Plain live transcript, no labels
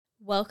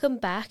Welcome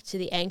back to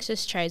the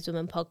Anxious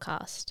Tradeswoman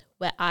podcast,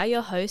 where I,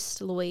 your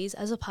host, Louise,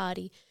 as a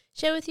party,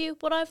 share with you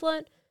what I've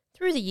learned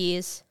through the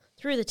years,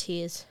 through the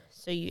tears,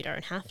 so you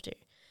don't have to.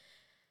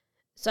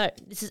 So,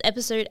 this is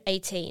episode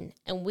 18,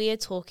 and we are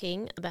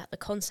talking about this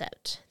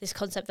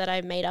concept that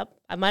I made up.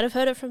 I might have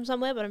heard it from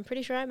somewhere, but I'm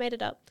pretty sure I made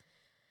it up.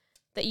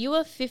 That you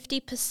are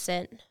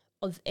 50%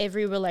 of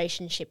every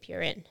relationship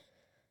you're in.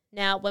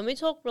 Now, when we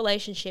talk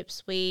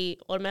relationships, we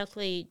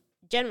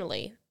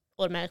generally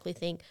automatically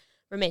think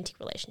romantic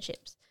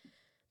relationships.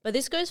 But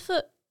this goes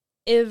for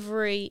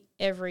every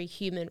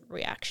human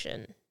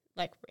reaction,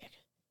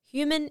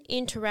 human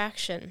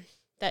interaction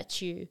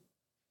that you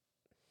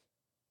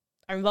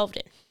are involved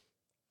in.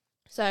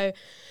 So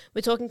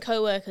we're talking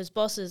co-workers,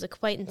 bosses,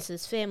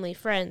 acquaintances, family,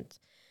 friends,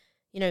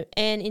 and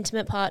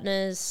intimate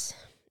partners,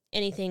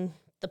 anything,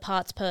 the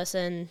parts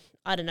person.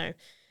 I don't know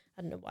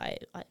why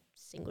I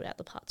singled out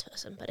the parts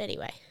person, but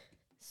anyway.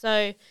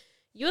 So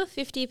you're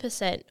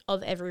 50%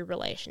 of every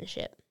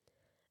relationship.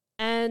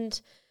 And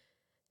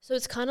so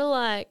it's kind of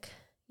like,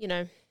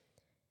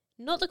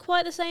 not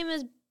quite the same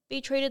as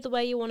be treated the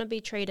way you want to be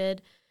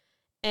treated.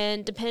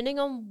 And depending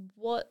on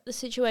what the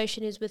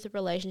situation is with the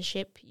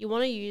relationship, you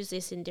want to use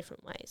this in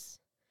different ways.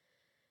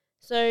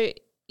 So,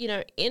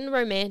 in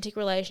romantic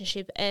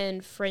relationship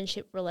and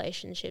friendship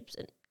relationships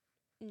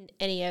and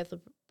any other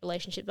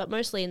relationship, but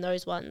mostly in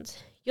those ones,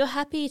 you're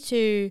happy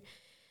to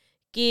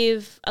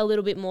give a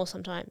little bit more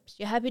sometimes.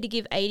 You're happy to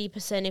give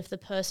 80% if the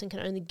person can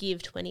only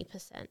give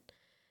 20%.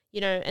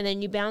 And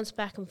then you bounce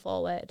back and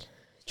forward.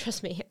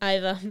 Trust me,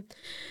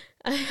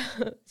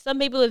 some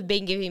people have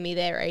been giving me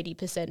their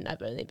 80% and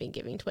I've only been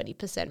giving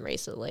 20%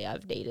 recently.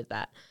 I've needed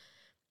that.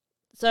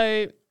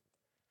 So,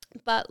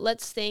 but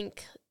let's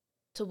think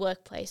to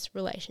workplace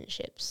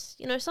relationships.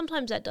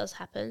 Sometimes that does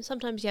happen.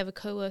 Sometimes you have a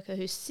coworker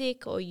who's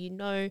sick or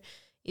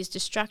is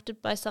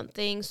distracted by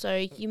something. So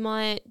you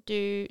might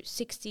do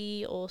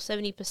 60 or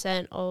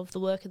 70% of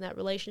the work in that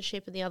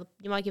relationship and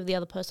you might give the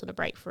other person a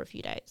break for a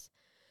few days.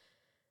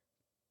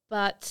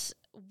 But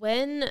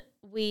when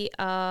we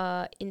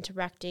are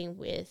interacting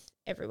with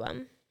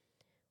everyone,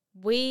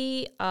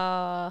 we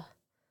are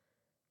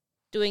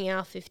doing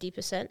our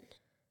 50%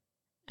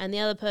 and the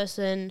other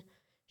person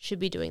should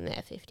be doing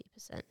their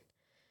 50%.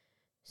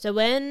 So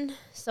when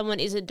someone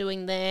isn't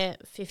doing their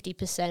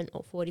 50%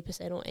 or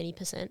 40% or any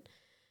percent,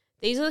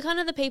 these are kind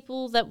of the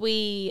people that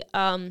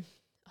I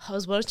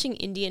was watching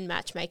Indian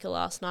Matchmaker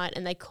last night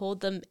and they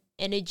called them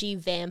energy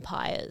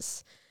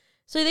vampires.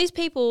 So these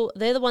people,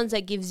 they're the ones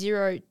that give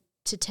 0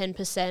 to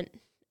 10%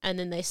 and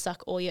then they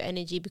suck all your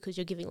energy because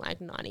you're giving like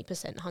 90%,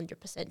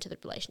 100% to the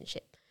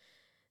relationship.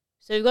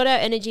 So we've got our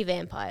energy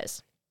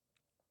vampires.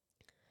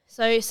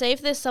 So say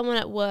if there's someone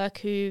at work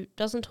who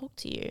doesn't talk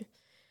to you,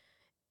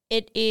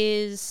 it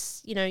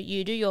is,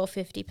 you do your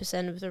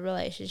 50% of the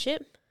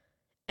relationship,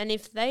 and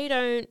if they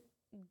don't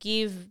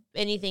give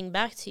anything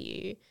back to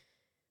you,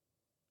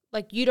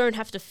 you don't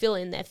have to fill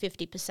in their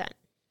 50%.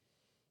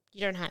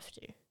 You don't have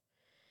to.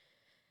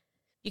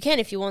 You can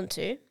if you want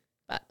to,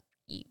 but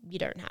you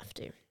don't have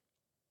to.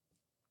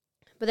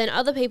 But then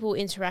other people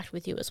interact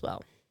with you as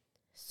well.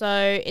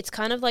 So it's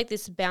kind of like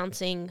this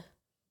bouncing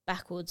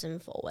backwards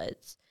and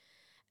forwards.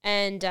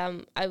 And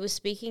I was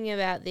speaking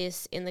about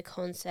this in the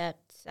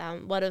concept.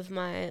 One of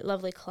my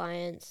lovely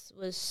clients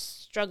was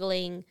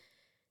struggling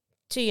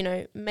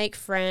to, make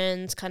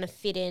friends, kind of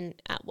fit in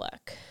at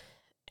work.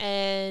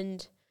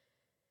 And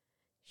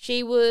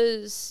she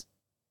was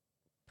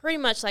pretty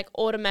much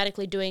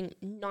automatically doing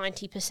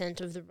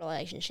 90% of the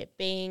relationship,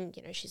 being,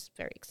 she's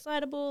very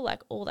excitable,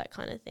 all that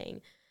kind of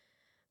thing.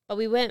 But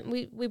we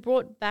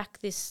brought up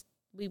this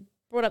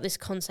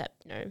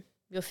concept,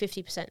 you're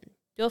 50%.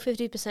 You're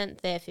 50%,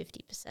 they're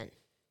 50%.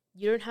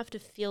 You don't have to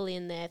fill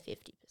in their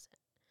 50%.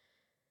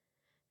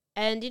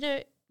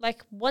 And,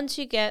 once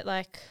you get,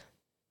 I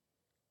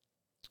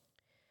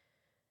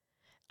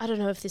don't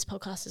know if this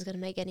podcast is going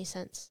to make any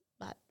sense,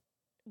 but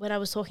when I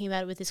was talking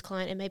about it with this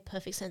client, it made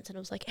perfect sense. And I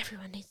was like,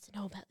 everyone needs to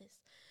know about this.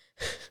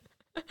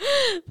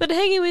 But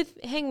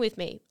hang with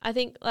me. I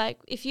think,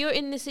 if you're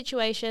in this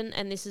situation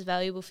and this is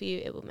valuable for you,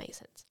 it will make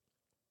sense.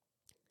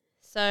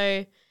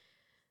 So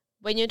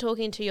when you're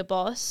talking to your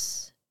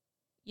boss,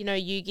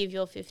 you give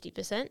your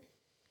 50%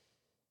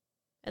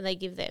 and they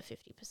give their 50%.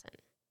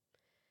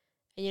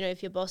 And,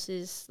 if your boss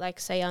is,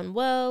 say,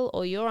 unwell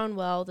or you're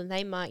unwell, then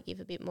they might give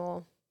a bit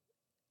more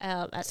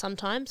at some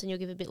times and you'll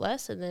give a bit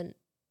less.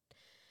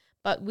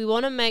 But we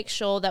want to make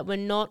sure that we're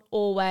not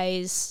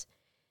always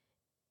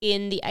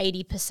in the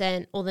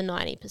 80% or the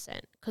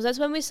 90%, because that's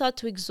when we start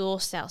to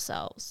exhaust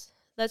ourselves.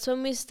 That's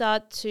when we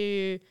start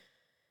to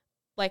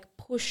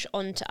push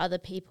on to other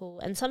people.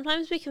 And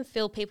sometimes we can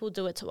feel people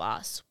do it to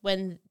us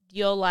when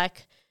you're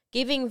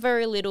giving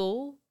very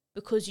little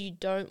because you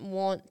don't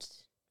want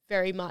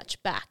very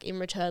much back in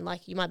return.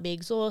 You might be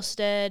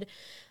exhausted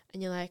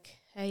and you're like,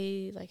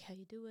 hey, how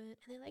you doing? And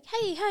they're like,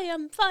 hey,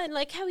 I'm fine.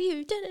 How are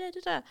you? Da, da,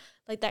 da, da.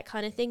 That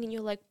kind of thing. And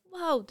you're like,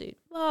 wow, dude,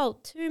 wow,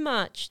 too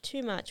much.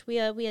 We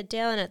are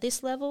down at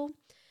this level.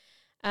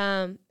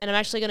 And I'm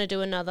actually going to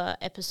do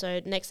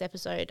next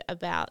episode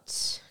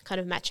about kind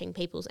of matching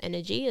people's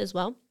energy as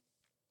well.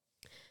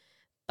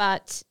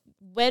 But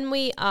when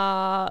we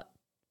are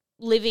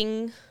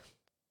living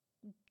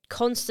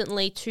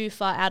constantly too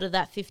far out of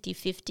that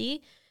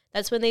 50-50,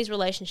 that's when these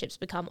relationships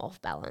become off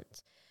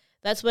balance.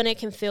 That's when it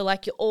can feel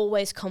like you're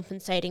always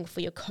compensating for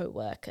your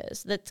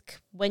co-workers. That's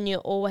when you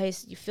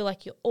feel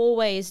like you're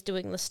always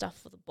doing the stuff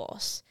for the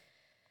boss.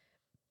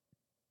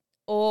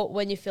 Or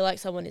when you feel like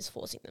someone is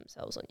forcing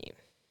themselves on you.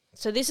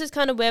 So this is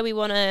kind of where we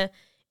want to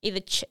either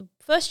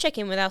first check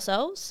in with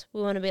ourselves.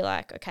 We want to be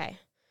like, okay,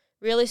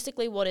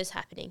 realistically, what is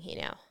happening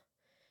here now?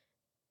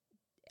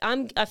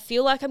 I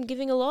feel like I'm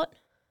giving a lot,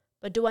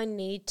 but do I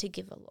need to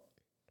give a lot?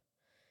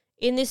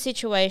 In this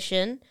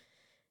situation,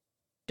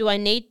 do I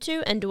need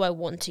to and do I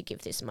want to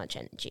give this much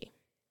energy?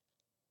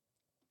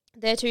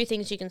 There are two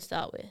things you can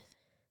start with.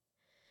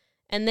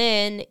 And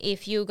then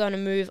if you're going to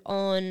move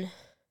on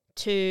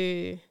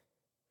to,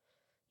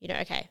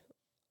 okay,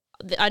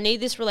 I need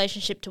this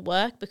relationship to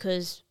work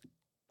because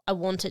I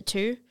want it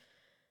to.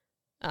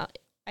 I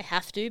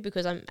have to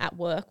because I'm at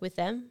work with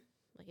them.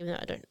 Like, even though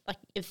I don't, like,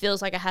 it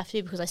feels like I have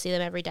to because I see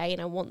them every day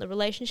and I want the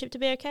relationship to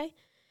be okay.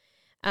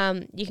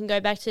 You can go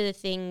back to the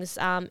things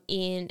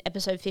in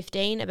episode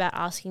 15 about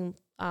asking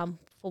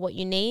for what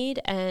you need,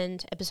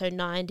 and episode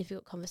 9,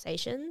 difficult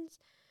conversations.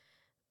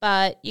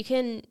 But you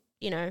can,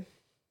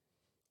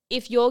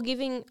 if you're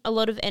giving a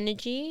lot of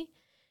energy,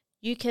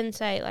 you can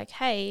say like,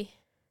 hey,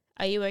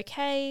 are you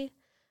okay?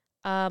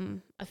 I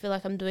feel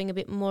like I'm doing a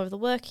bit more of the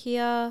work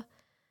here.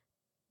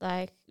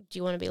 Like, do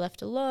you want to be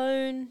left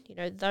alone?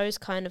 Those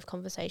kind of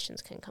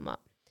conversations can come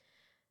up.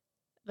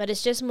 But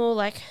it's just more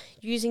like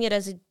using it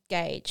as a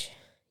gauge.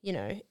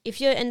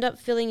 If you end up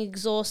feeling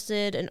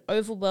exhausted and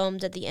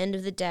overwhelmed at the end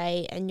of the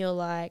day and you're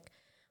like,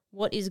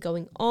 what is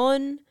going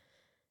on?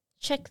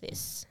 Check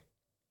this.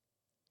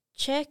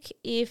 Check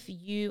if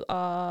you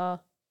are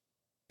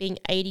being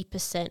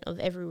 80% of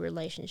every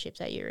relationship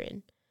that you're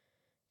in.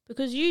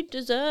 Because you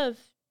deserve,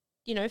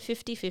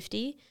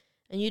 50-50,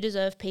 and you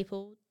deserve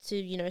people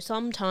to,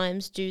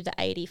 sometimes do the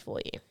 80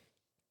 for you.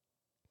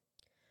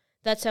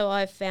 That's how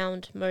I've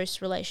found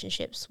most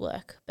relationships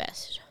work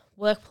best.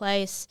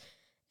 Workplace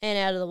and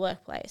out of the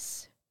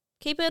workplace.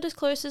 Keep it as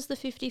close as the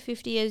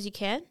 50-50 as you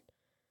can.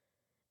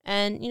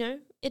 And,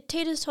 it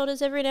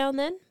teeters-totters every now and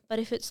then. But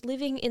if it's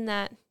living in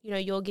that,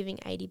 you're giving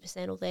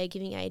 80% or they're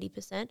giving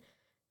 80%,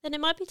 then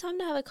it might be time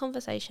to have a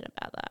conversation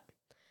about that.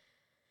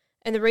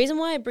 And the reason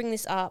why I bring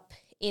this up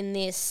in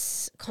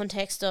this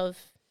context of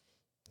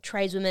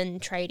tradeswomen,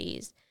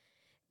 tradies,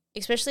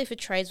 especially for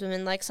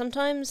tradeswomen, like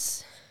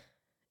sometimes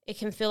it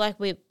can feel like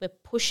we're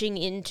pushing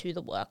into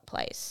the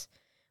workplace.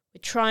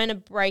 We're trying to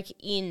break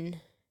in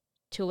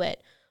to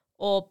it,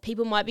 or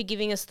people might be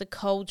giving us the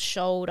cold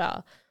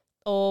shoulder,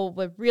 or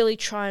we're really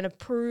trying to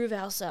prove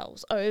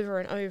ourselves over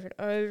and over and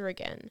over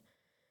again.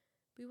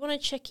 We want to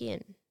check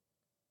in.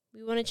 Do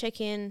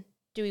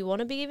we want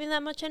to be giving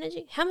that much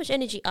energy? How much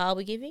energy are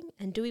we giving?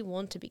 And do we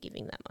want to be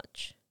giving that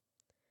much?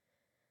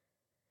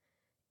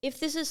 If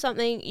this is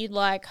something you'd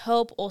like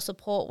help or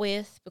support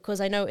with,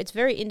 because I know it's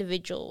very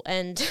individual,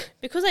 and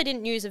because I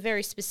didn't use a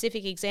very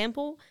specific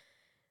example,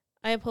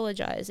 I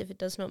apologize if it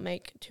does not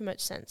make too much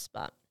sense.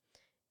 But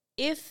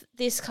if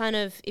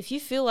you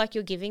feel like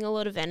you're giving a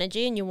lot of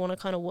energy and you want to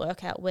kind of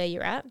work out where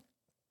you're at,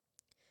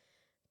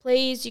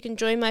 please, you can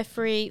join my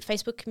free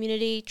Facebook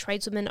community,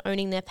 Tradeswomen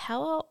Owning Their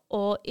Power,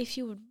 or if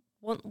you would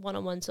want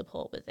one-on-one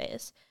support with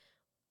this,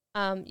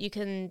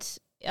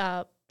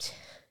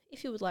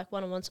 if you would like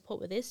one-on-one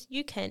support with this,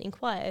 you can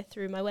inquire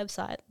through my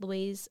website,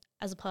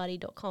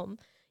 louiseasaparty.com.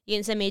 You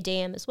can send me a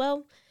DM as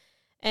well.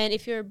 And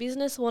if you're a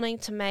business wanting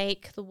to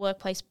make the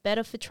workplace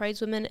better for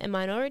tradeswomen and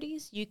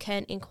minorities, you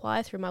can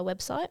inquire through my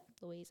website,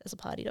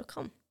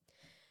 louiseasaparty.com.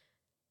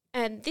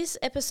 And this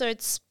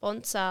episode's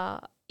sponsor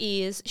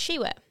is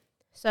SheWear.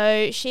 So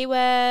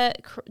SheWear,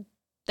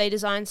 they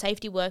design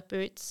safety work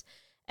boots,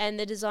 and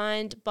they're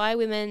designed by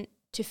women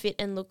to fit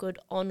and look good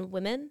on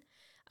women.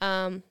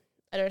 I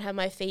don't have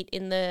my feet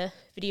in the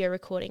video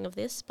recording of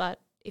this,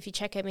 but if you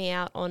check me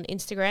out on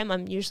Instagram,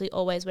 I'm usually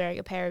always wearing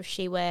a pair of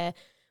SheWear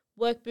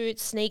work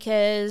boots,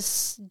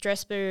 sneakers,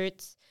 dress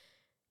boots,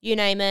 you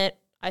name it.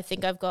 I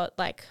think I've got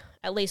like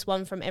at least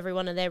one from every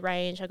one of their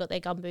range. I got their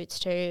gum boots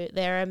too.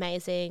 They're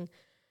amazing.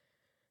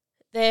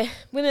 They're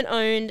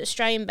women-owned,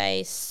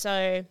 Australian-based,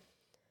 so,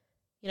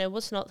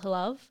 what's not to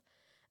love?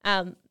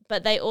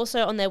 But they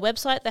also, on their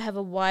website, they have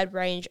a wide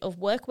range of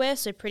workwear,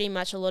 so pretty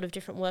much a lot of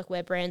different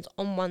workwear brands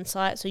on one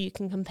site, so you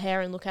can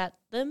compare and look at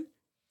them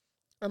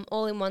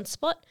all in one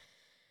spot.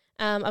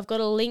 I've got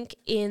a link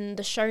in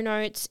the show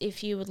notes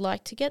if you would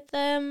like to get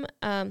them,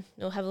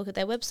 or have a look at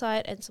their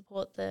website and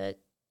support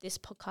this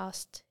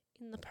podcast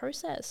in the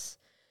process.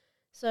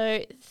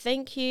 So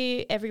thank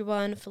you,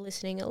 everyone, for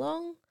listening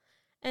along.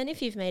 And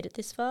if you've made it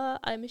this far,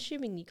 I'm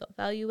assuming you got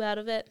value out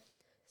of it.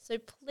 So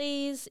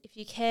please, if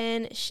you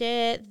can,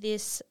 share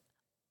this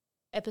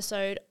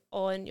episode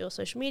on your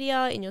social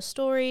media, in your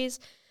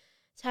stories.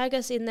 Tag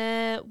us in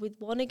there. We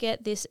want to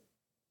get this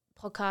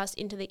podcast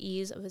into the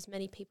ears of as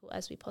many people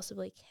as we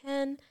possibly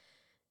can.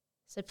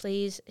 So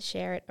please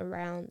share it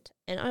around,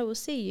 and I will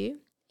see you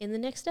in the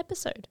next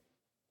episode.